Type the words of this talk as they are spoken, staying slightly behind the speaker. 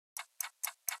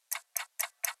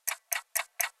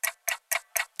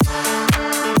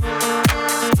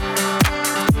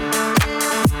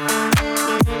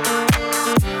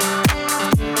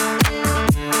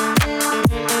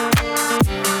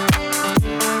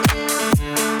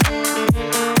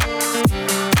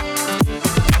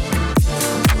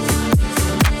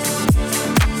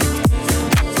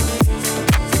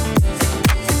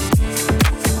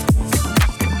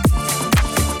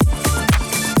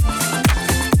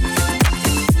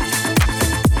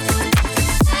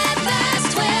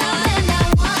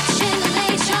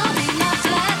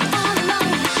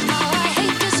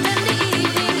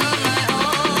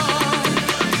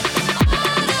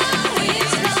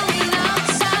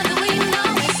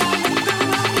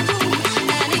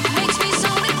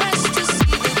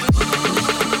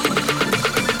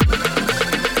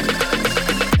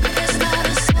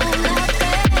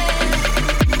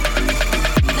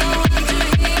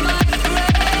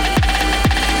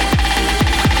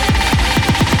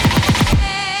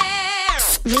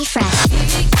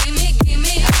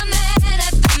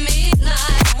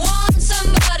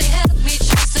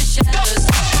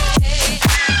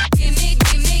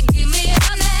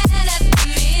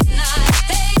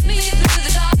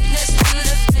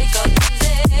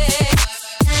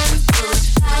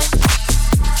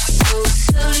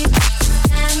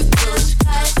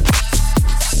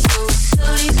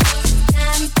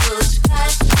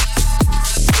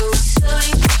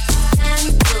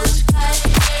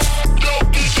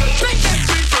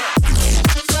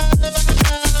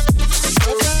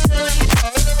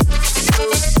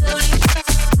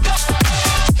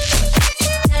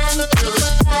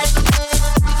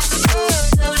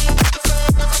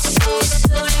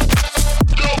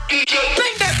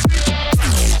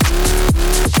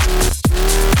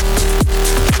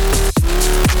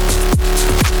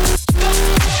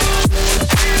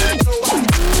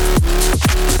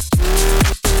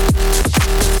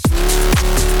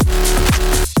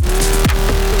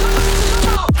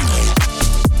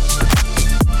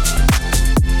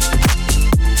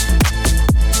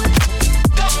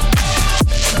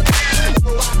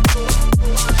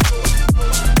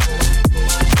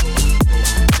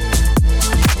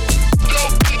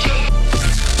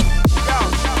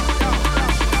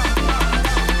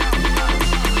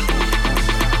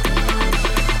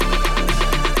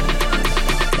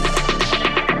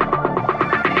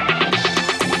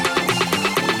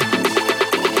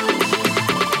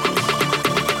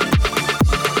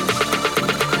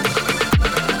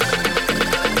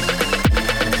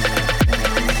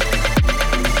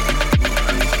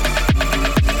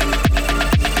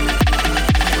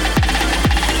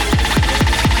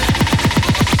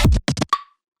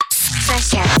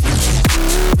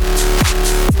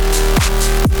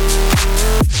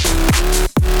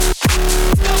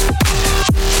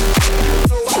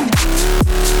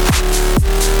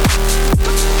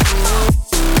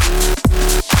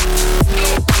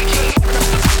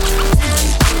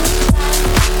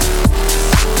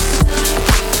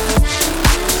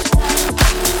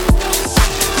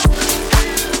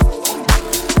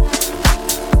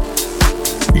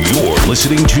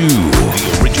listening to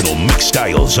the original mix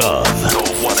styles of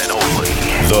the one and only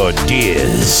The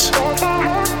Diz.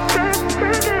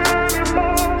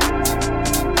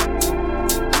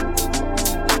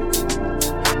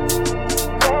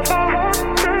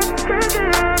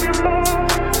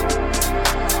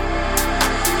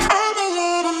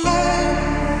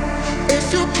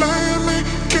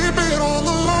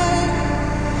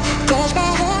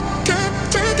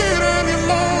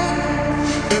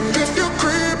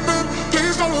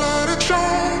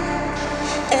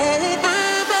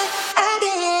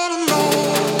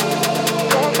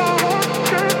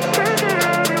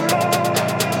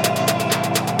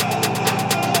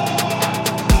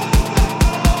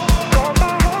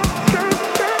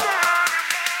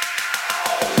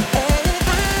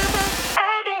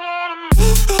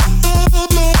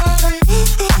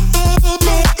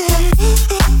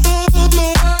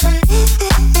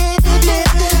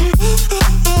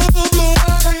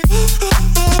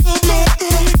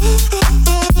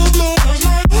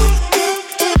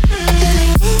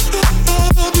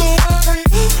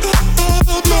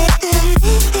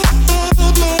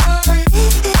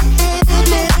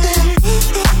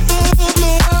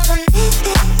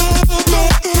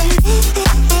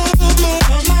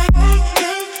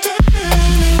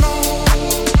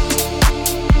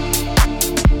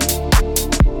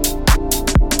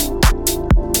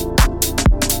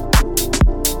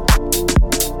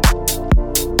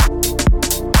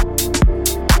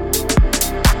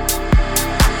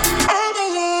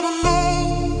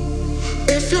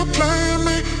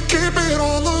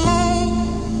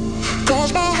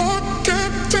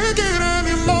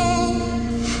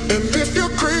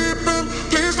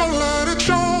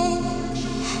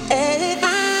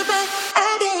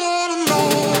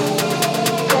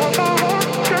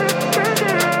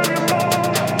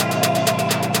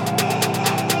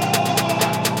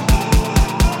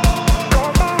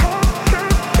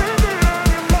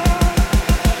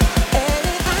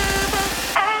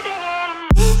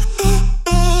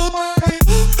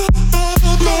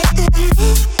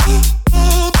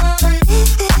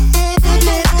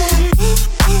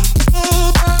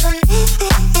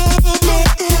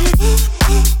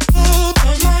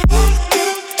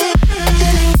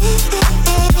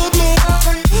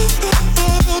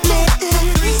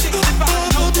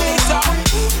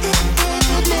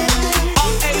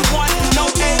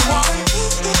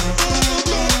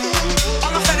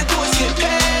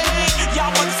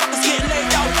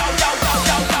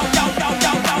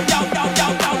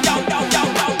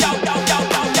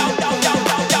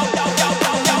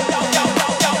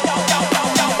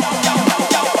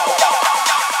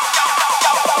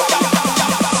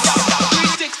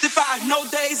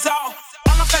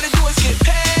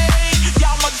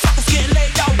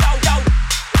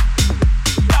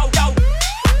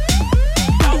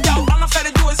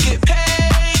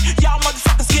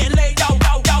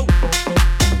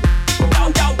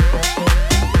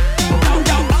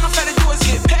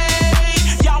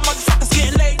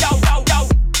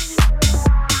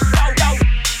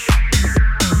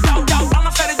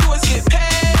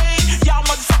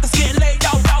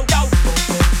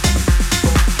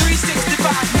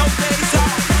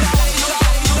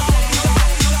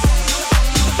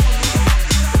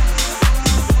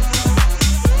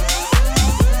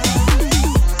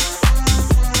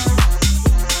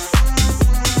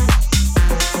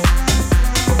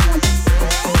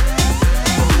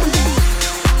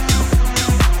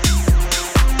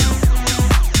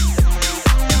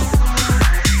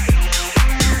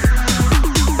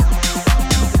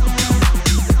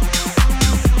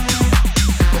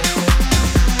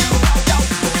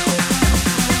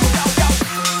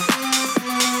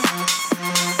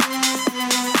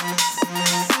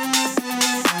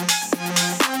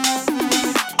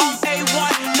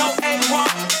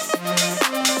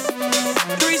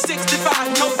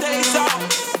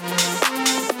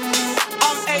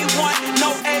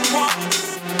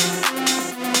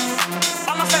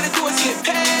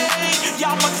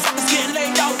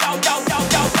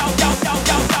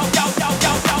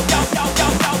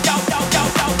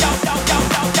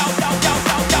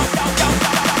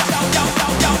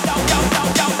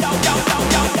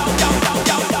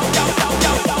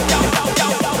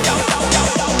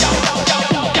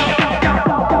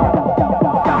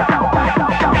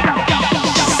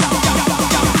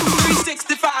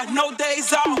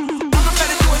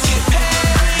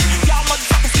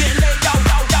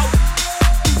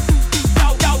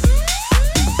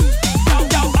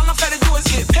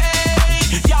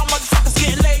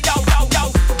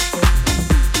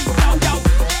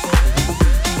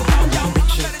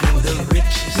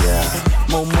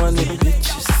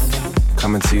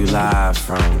 Coming to you live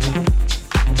from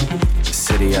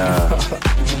city,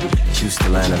 Houston,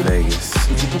 Atlanta, Vegas.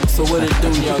 So what it do,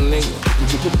 young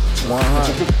nigga?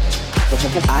 100.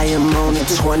 I am on a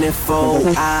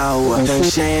 24-hour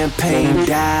champagne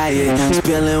diet,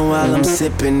 spilling while I'm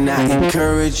sipping. I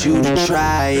encourage you to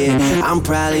try it. I'm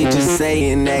probably just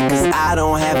saying that cause I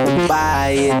don't have to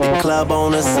buy it. The club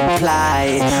owner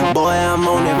supply it. Boy, I'm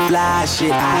on that fly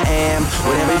shit. I am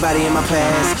what everybody in my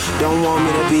past don't want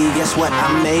me to be. Guess what? I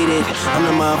made it. I'm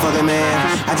the motherfucking man.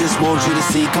 I just want you to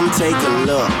see. Come take a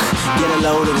look. Get a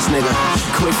load of this nigga.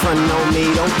 Quit frontin' on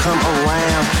me. Don't come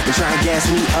around and try and gas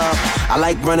me up. I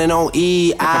like running on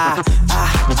E.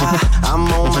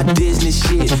 I'm on my Disney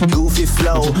shit, goofy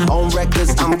flow. On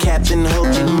records, I'm Captain Hook,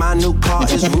 and my new car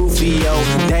is Rufio.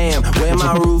 Damn, where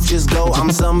my roof just go?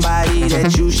 I'm somebody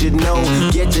that you should know.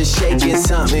 Get to shaking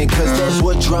something, cause that's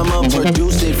what drummer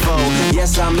produced it for.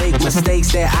 Yes, I make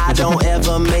mistakes that I don't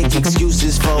ever make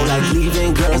excuses for, like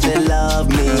leaving girls that love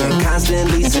me and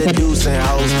constantly seducing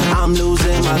hoes. I'm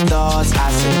losing my thoughts.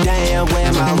 I said, damn,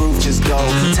 where my roof just go?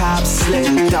 Top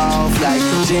slicked off like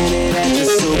Janet at the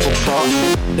Super Bowl.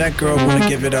 That girl wanna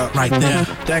give it up right there.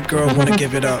 That girl wanna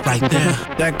give it up right there.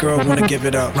 That girl wanna give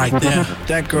it up right there.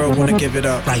 That girl wanna give it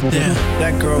up right there.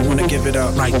 That girl wanna give it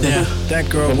up right there. That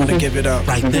girl wanna give it up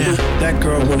right there. That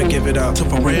girl wanna give it up to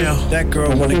for real. That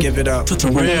girl wanna give it up to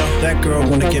real. That girl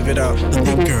wanna give it up the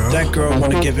thick girl. That girl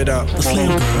wanna give it up the slim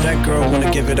girl. That girl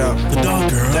wanna give it up the dark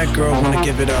girl. That girl wanna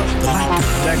give it up the light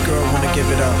girl. That girl wanna give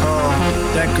it up. Oh,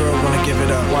 that girl wanna give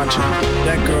it up. Watch her.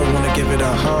 That girl wanna give it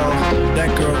up. Oh, that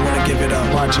girl wanna give it up.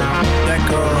 Watch her. That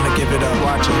girl wanna give it up.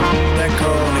 Watch her. That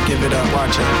girl wanna give it up.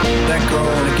 Watch her. That girl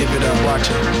wanna give it up. Watch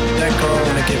her. That girl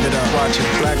wanna give it up. Watch her.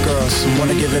 Black girls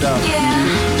wanna give it up.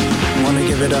 Wanna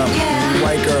give it up.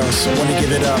 White girls wanna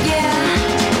give it up.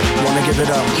 Wanna give it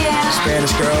up.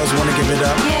 Spanish girls wanna give it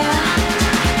up.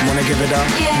 Wanna give it up.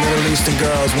 Middle Eastern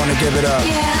girls wanna give it up.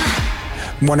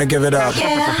 Wanna give it up.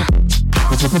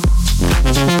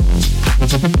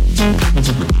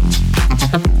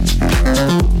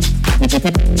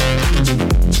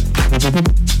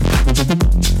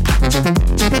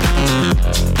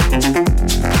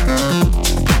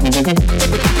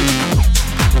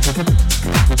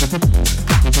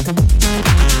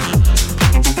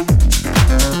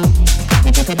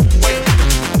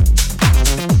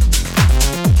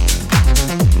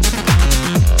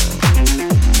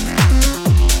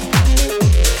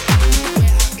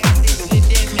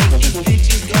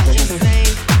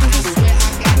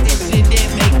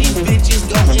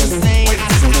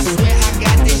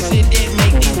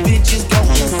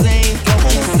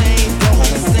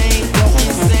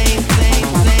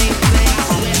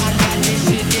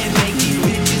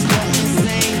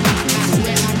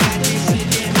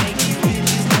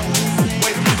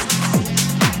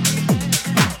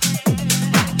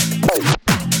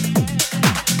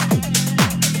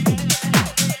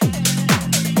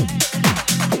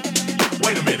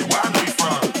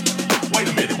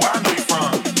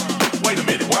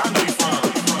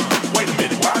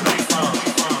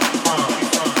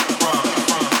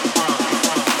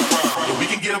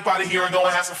 Here and go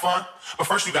and have some fun, but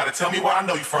first you gotta tell me where I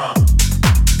know you from.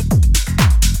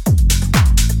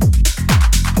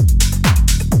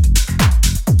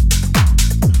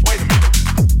 Wait a minute.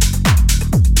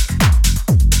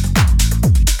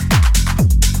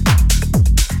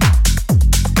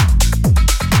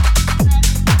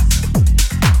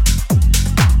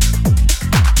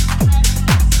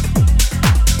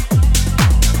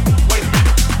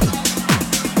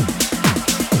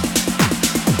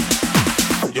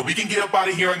 We can get up out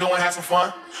of here and go and have some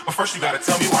fun, but first you gotta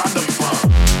tell me where I know you from.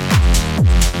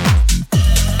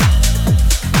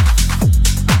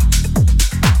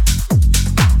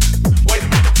 Wait a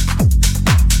minute.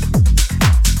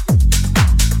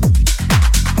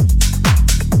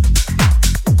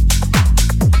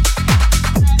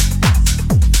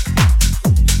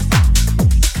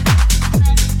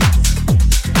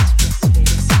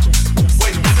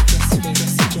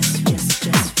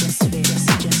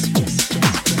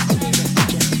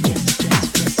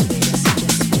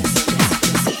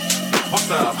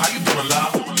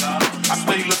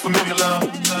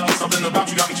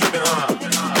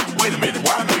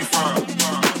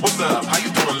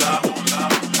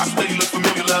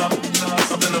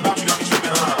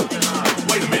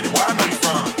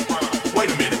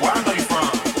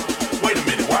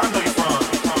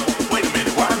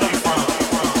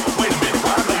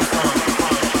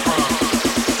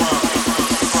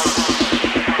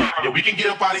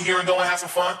 Here and go and have some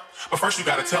fun, but first you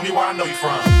gotta tell me where I know you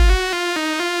from.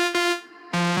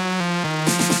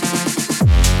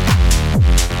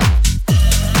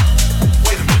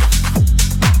 Wait a minute.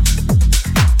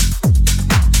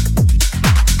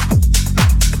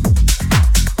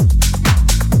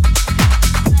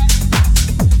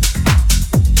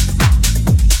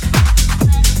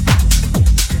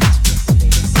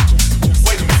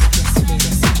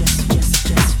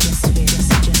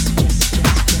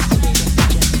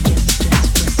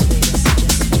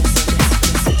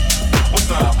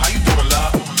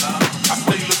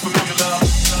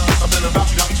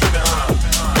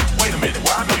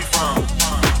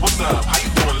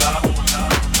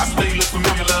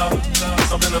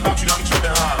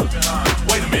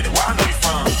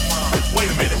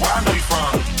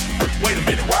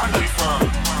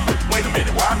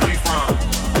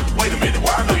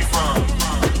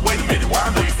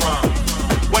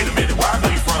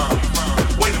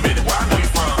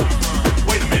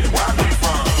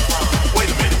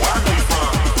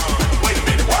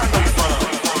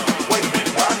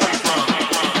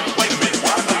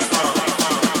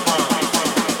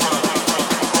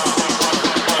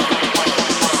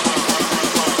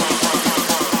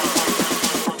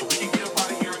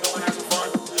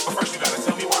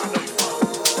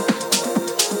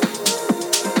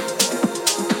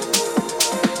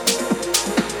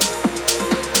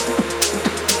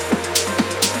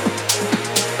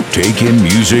 taking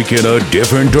music in a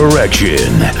different direction.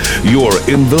 You're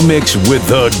in the mix with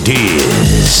The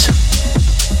Diz.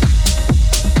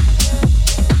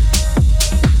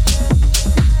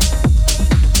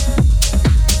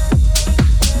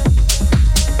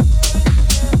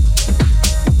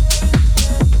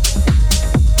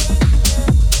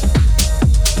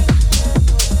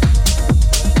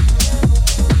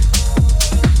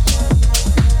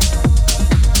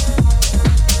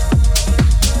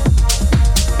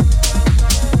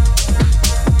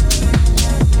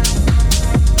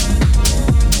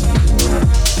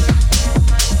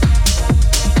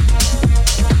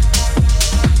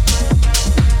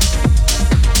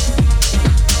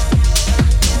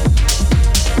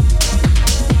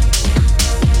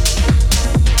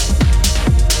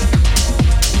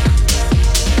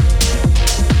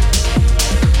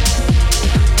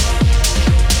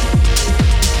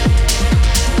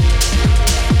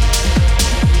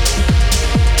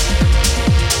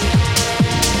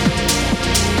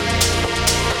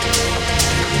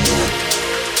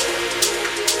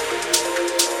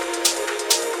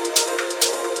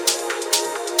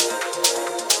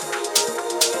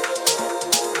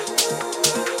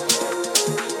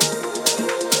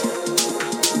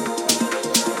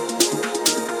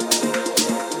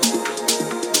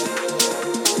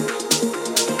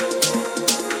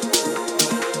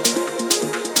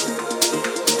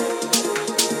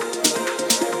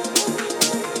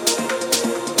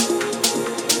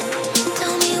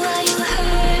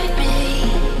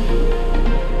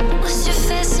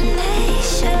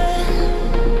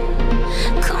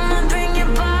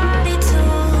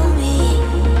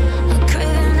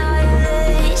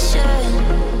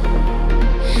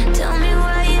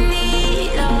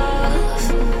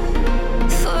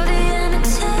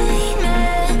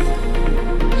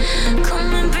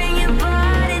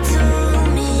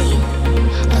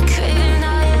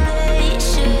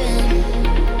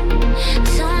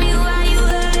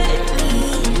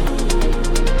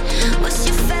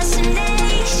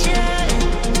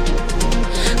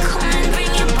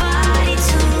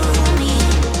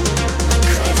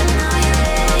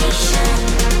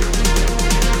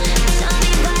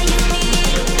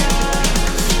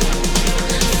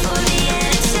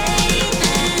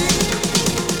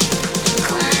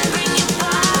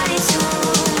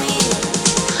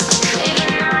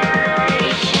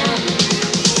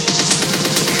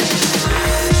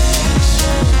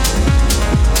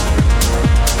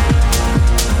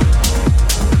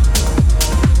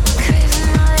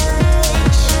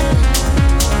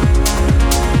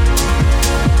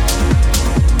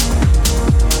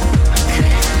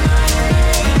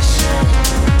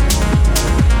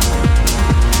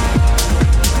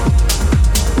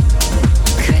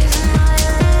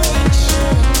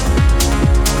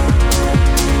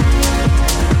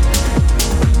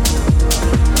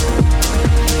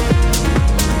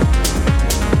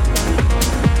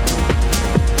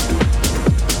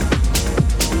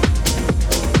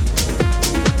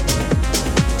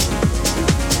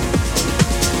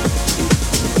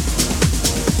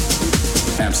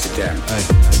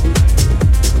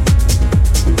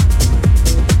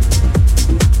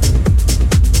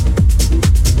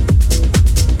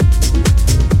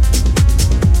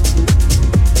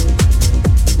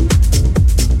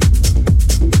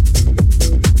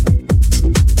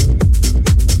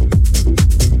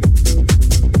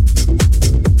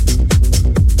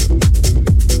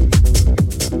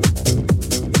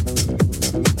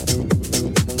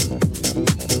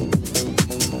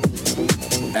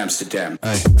 Amsterdam.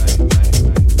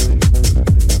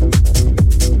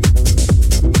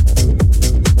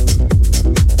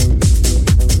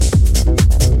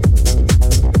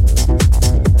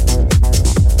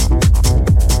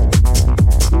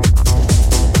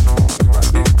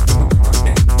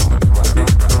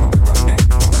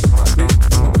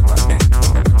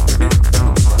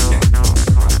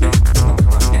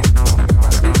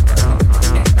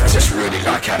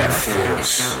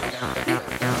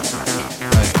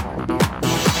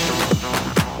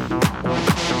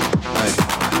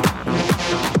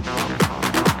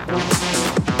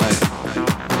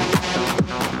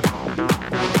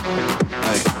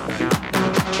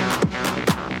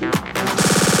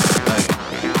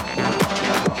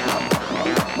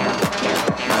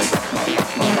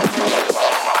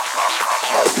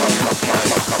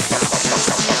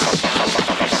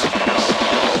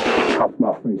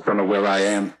 Don't know where I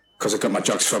am, cause I got my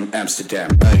drugs from Amsterdam.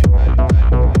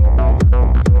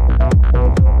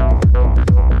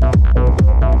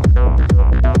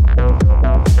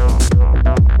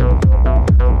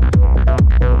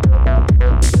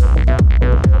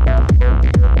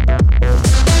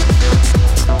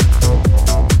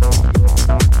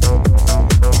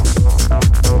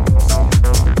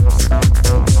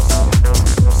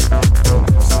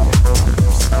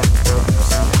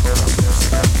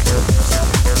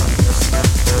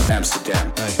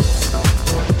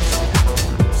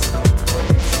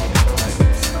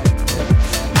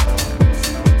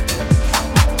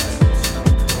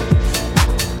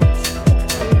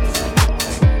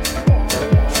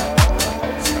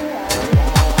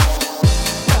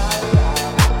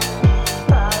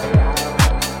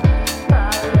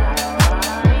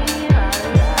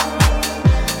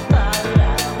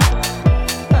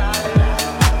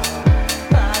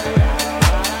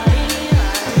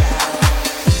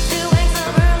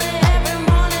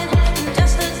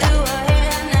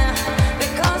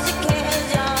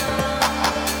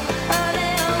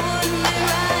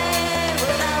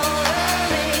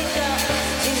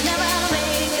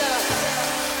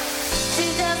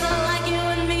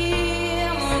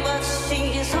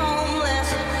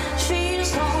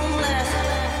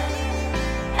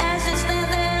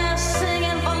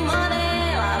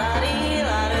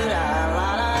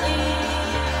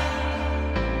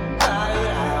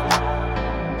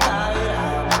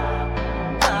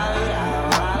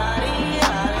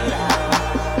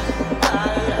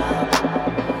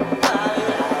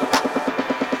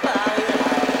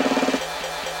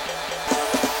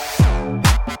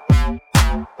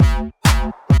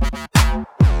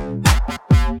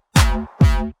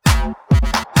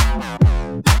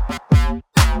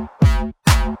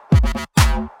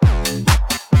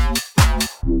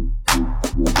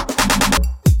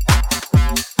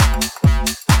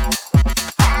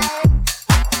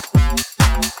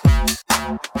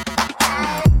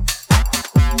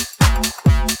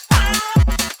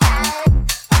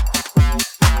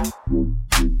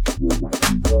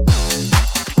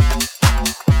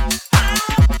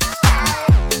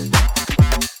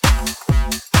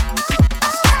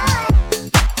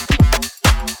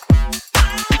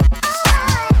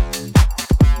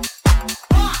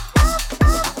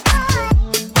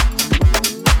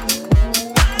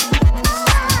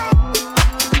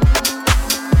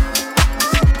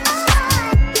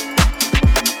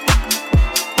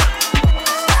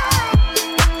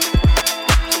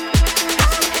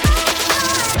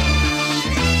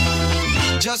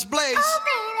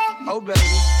 Oh baby.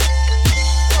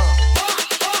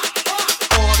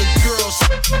 All the girls.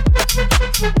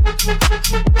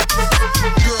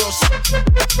 Girls.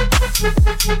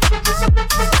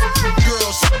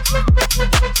 Girls.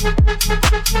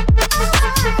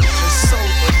 It's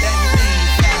sober, then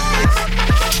leave.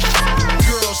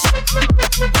 Girls.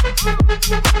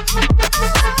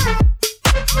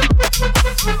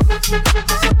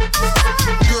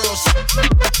 Girls.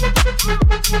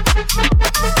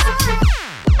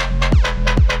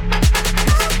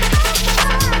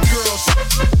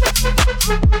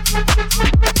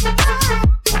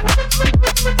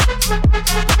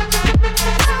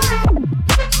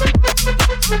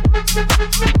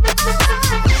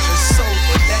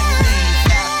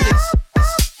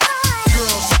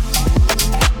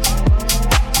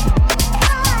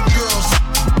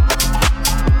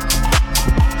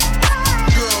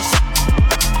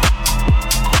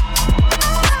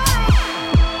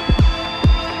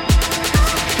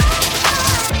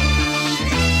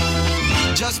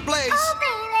 Just blaze.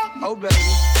 Oh baby.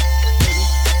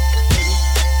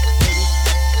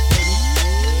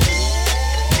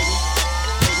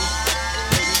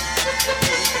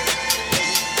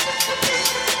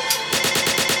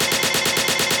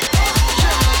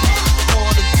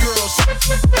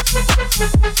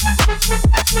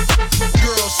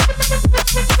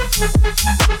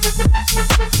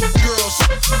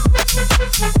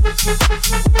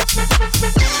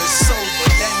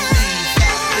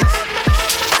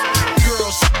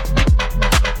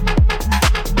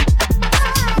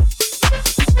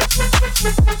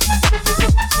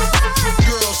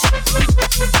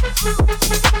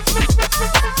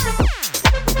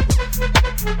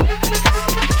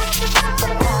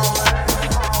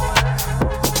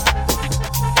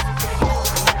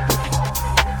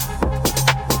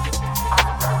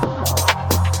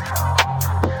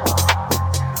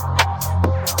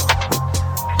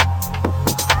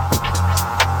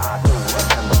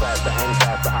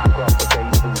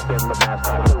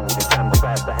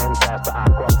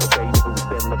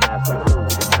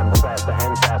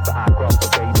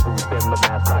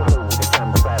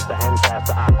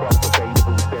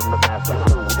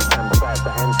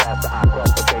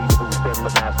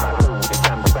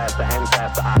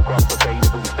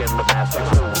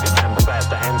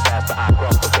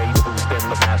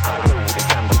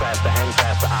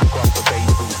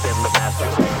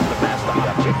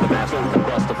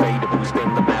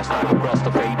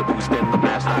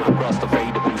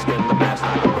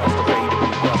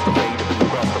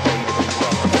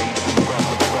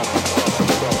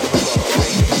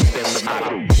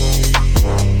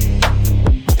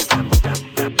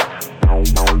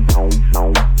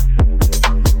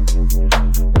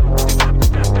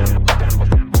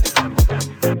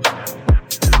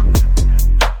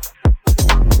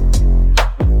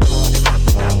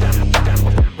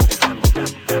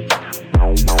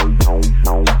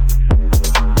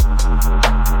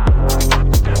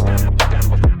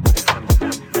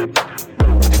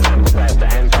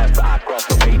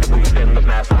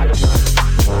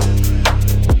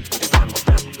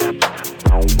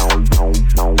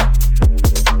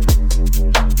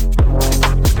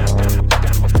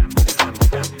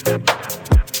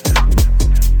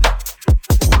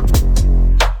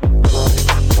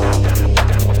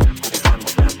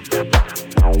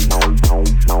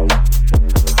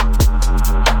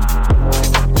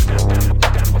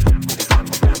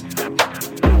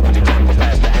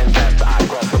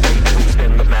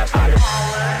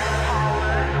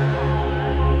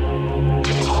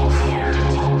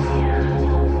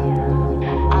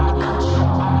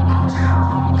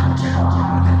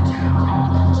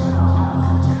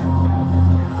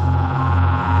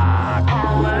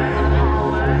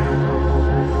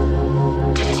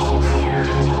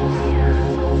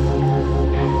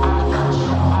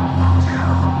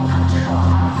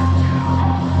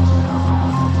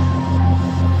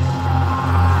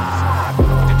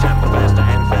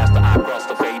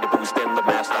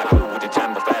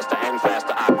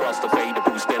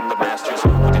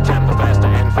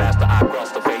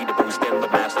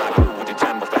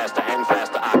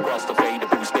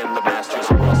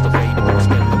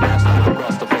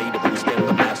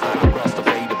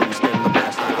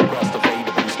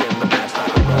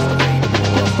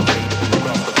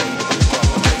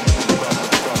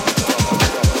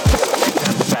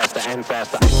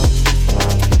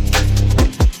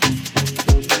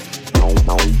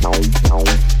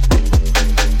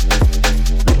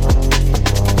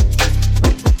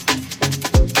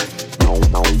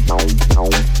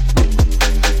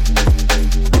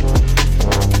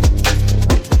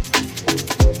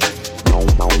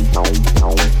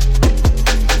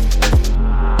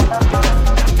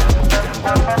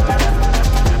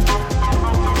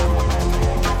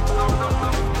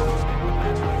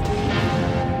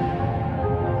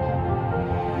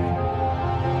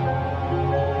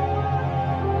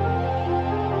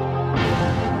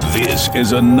 This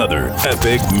is another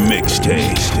epic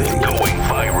mixtape. Going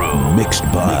viral. Mixed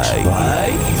by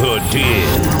The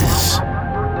Diz.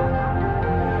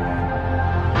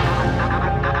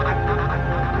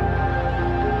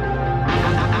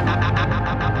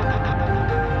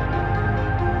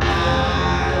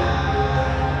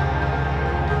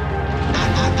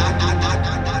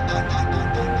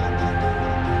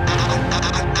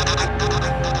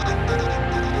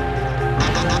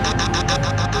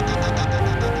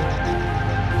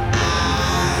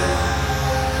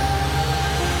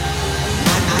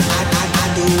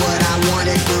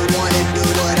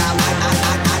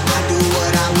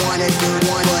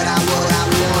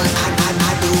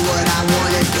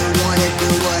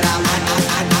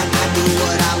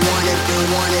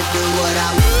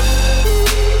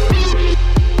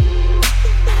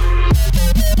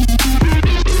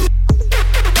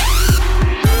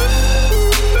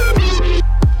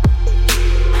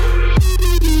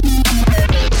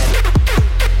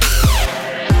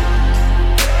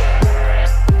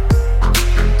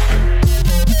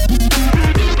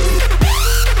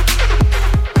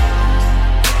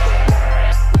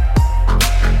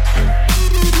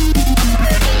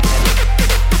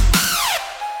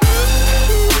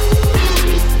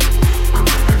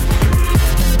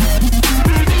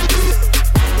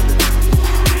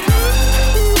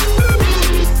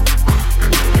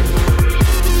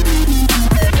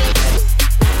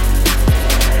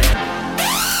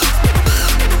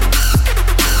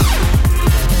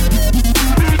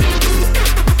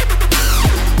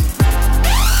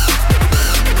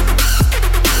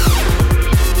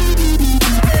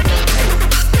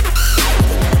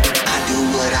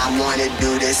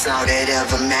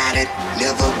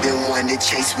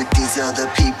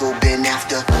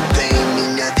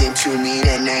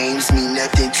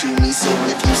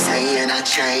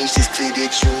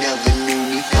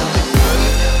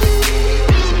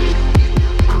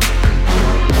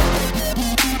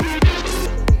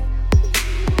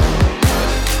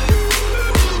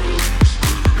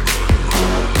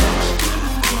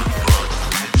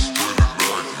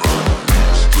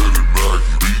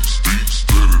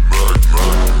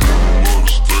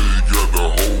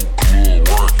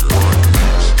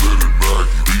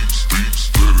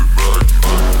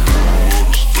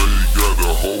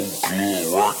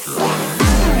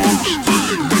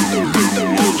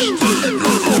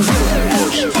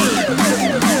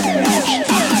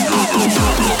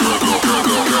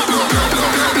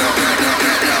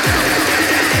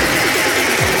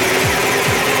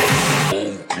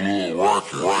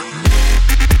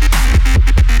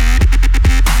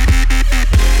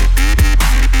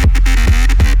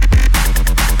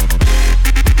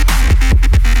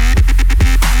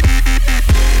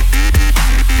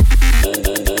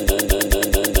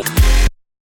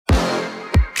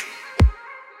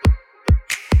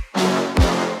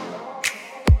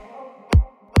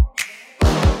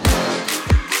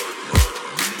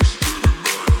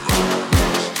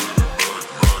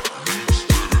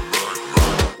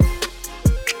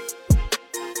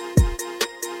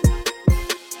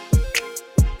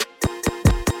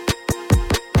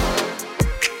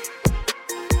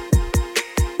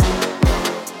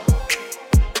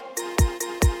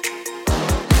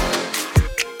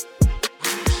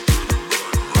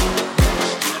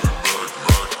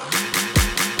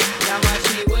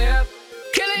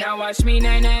 Watch me,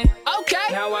 nay, nay. Okay.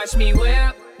 Now watch me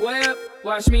whip, whip.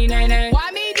 Watch me, nay, nay.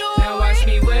 Why me do now it? Now watch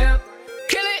me whip.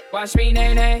 Kill it. Watch me,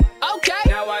 nay, nay. Okay.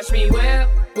 Now watch me whip,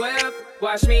 whip.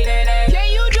 Watch me, nay, nay. Can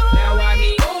you do it? Now watch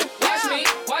me. Ooh, watch me,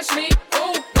 watch me.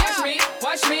 Ooh, watch me,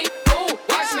 watch me. Ooh,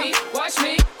 watch me, watch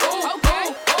me. Ooh,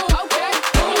 okay. Ooh, okay.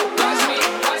 Ooh, watch me,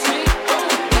 watch me. Ooh,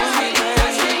 watch me,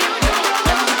 watch me.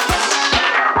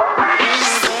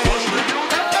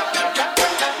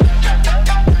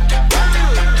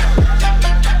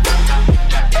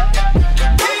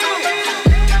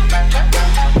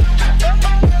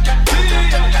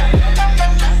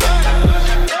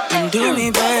 Do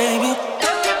me, baby.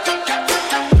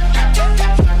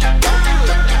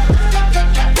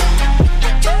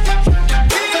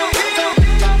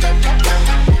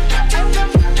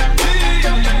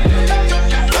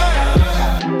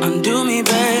 Undo me,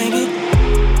 baby.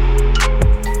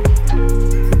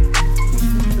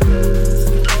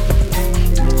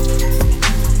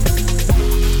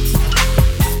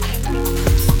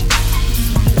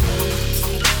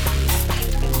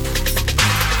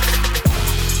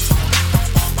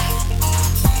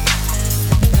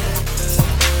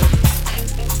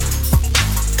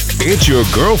 It's your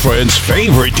girlfriend's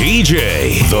favorite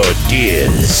DJ, The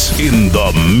Diz, in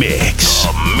the mix.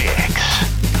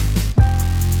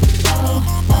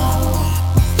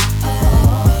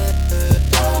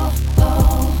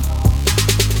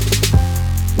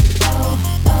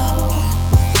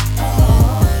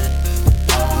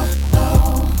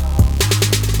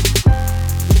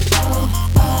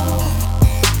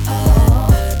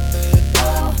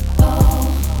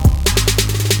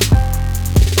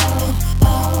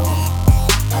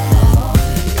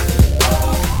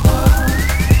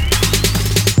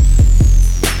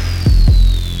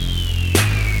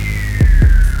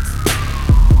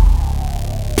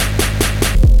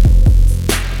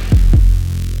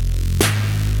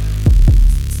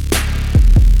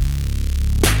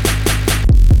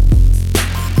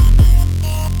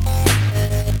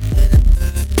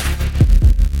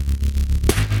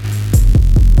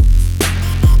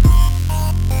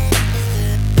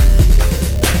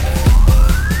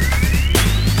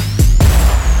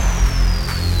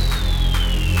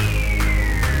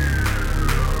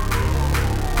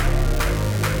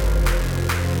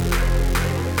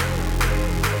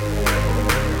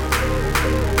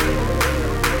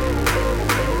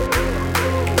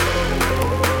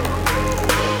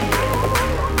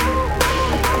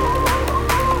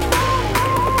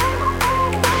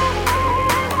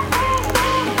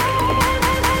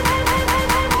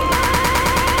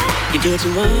 do what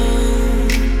you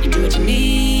want, you do what you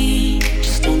need.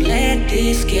 Just don't let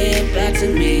this get back to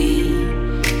me.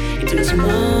 You do what you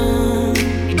want,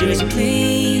 you do as you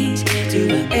please. Do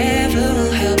whatever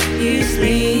will help you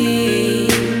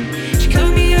sleep. She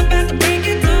called me up at the break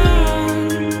of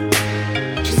dawn.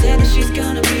 She said that she's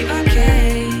gonna be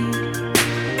okay.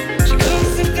 She called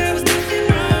as if there was nothing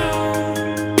wrong.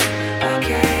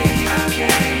 Okay,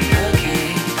 okay,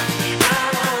 okay. I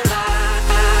won't lie.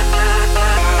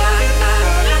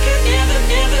 I could never,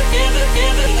 never, never,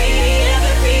 never be,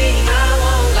 never be. I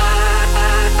won't lie.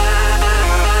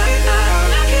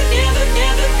 I could never,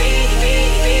 never be,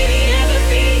 never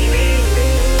be.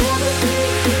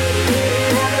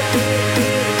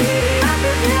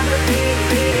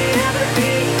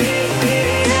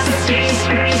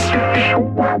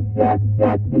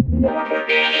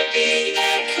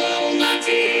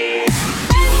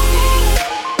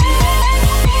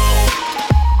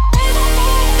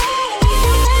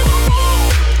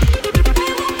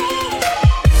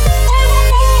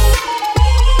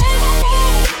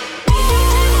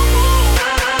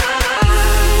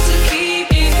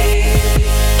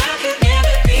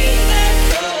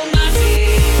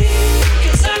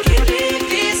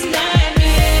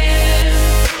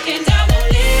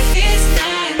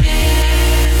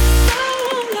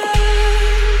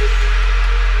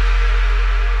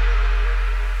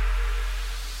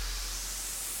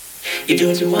 You do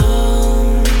what you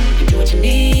want, you do what you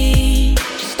need.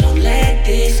 Just don't let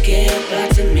this get back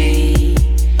to me.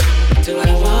 I do what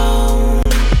I want,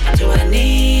 I do what I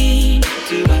need.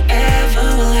 Do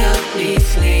whatever will help me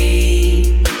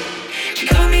sleep. She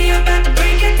called me up at the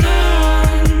break of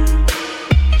dawn.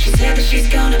 She said that she's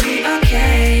gonna be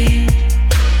okay.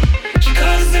 She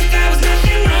called as if there was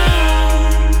nothing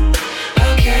wrong.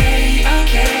 Okay,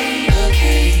 okay,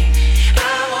 okay.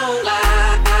 I won't lie.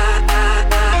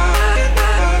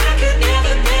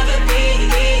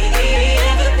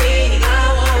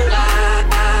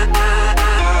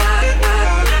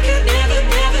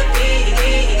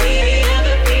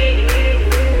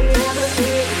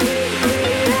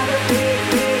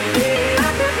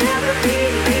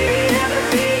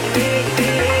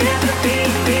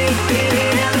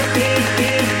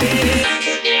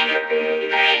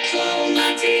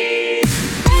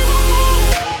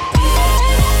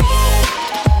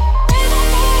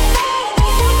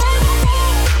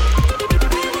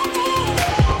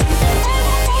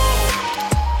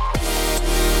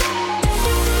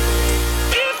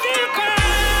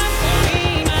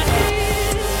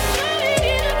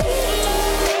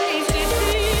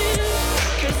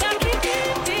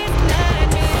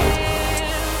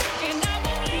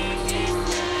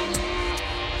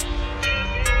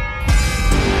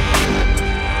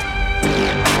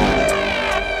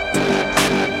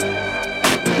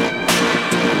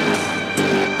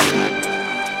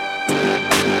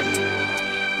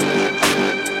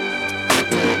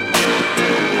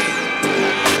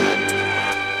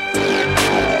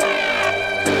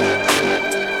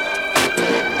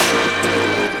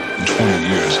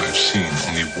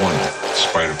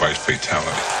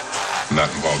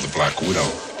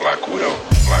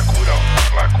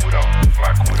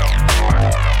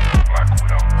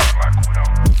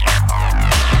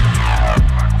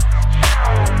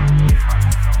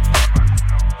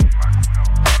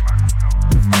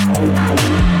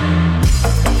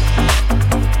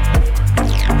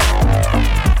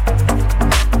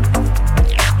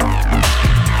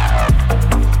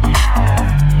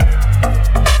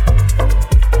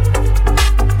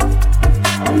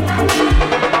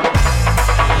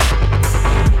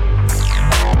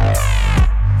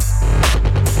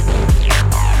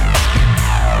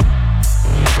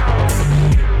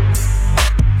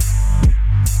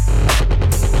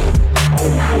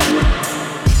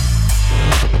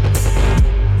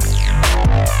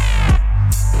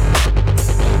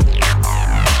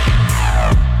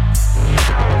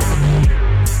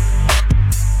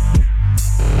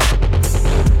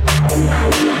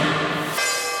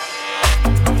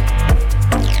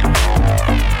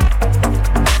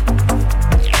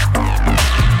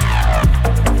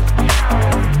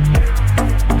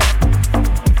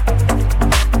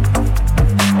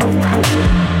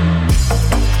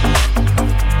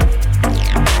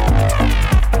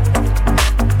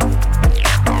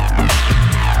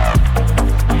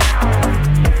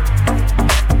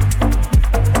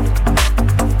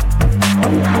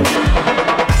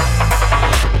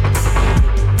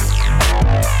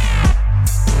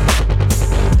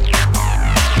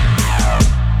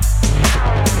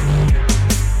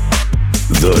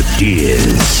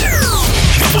 is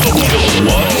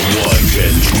what one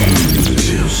can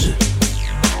choose.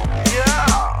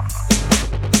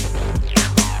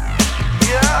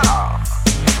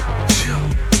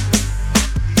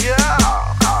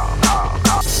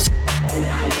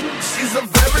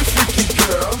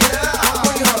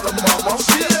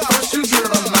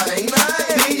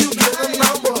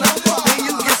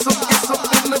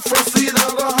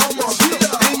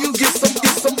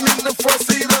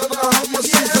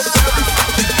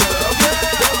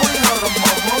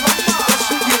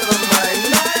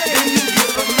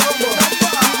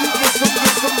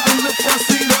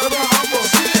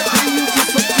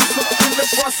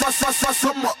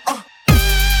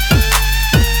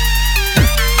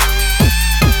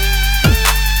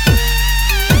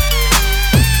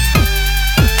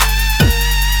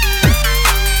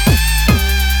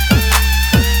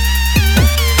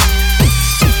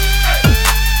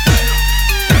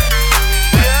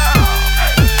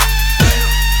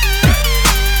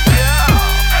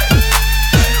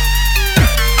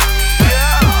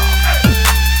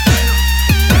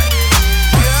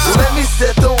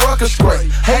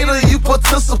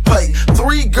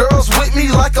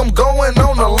 like I'm going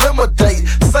on a limo date.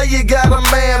 Say you got a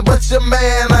man, but your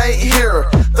man ain't here.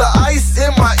 The ice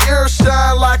in my ear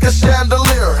shine like a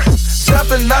chandelier.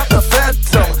 Jumping out the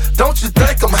Phantom, don't you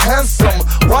think I'm handsome?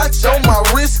 Watch on my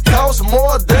wrist cost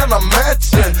more than a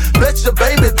mansion. Bet your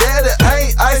baby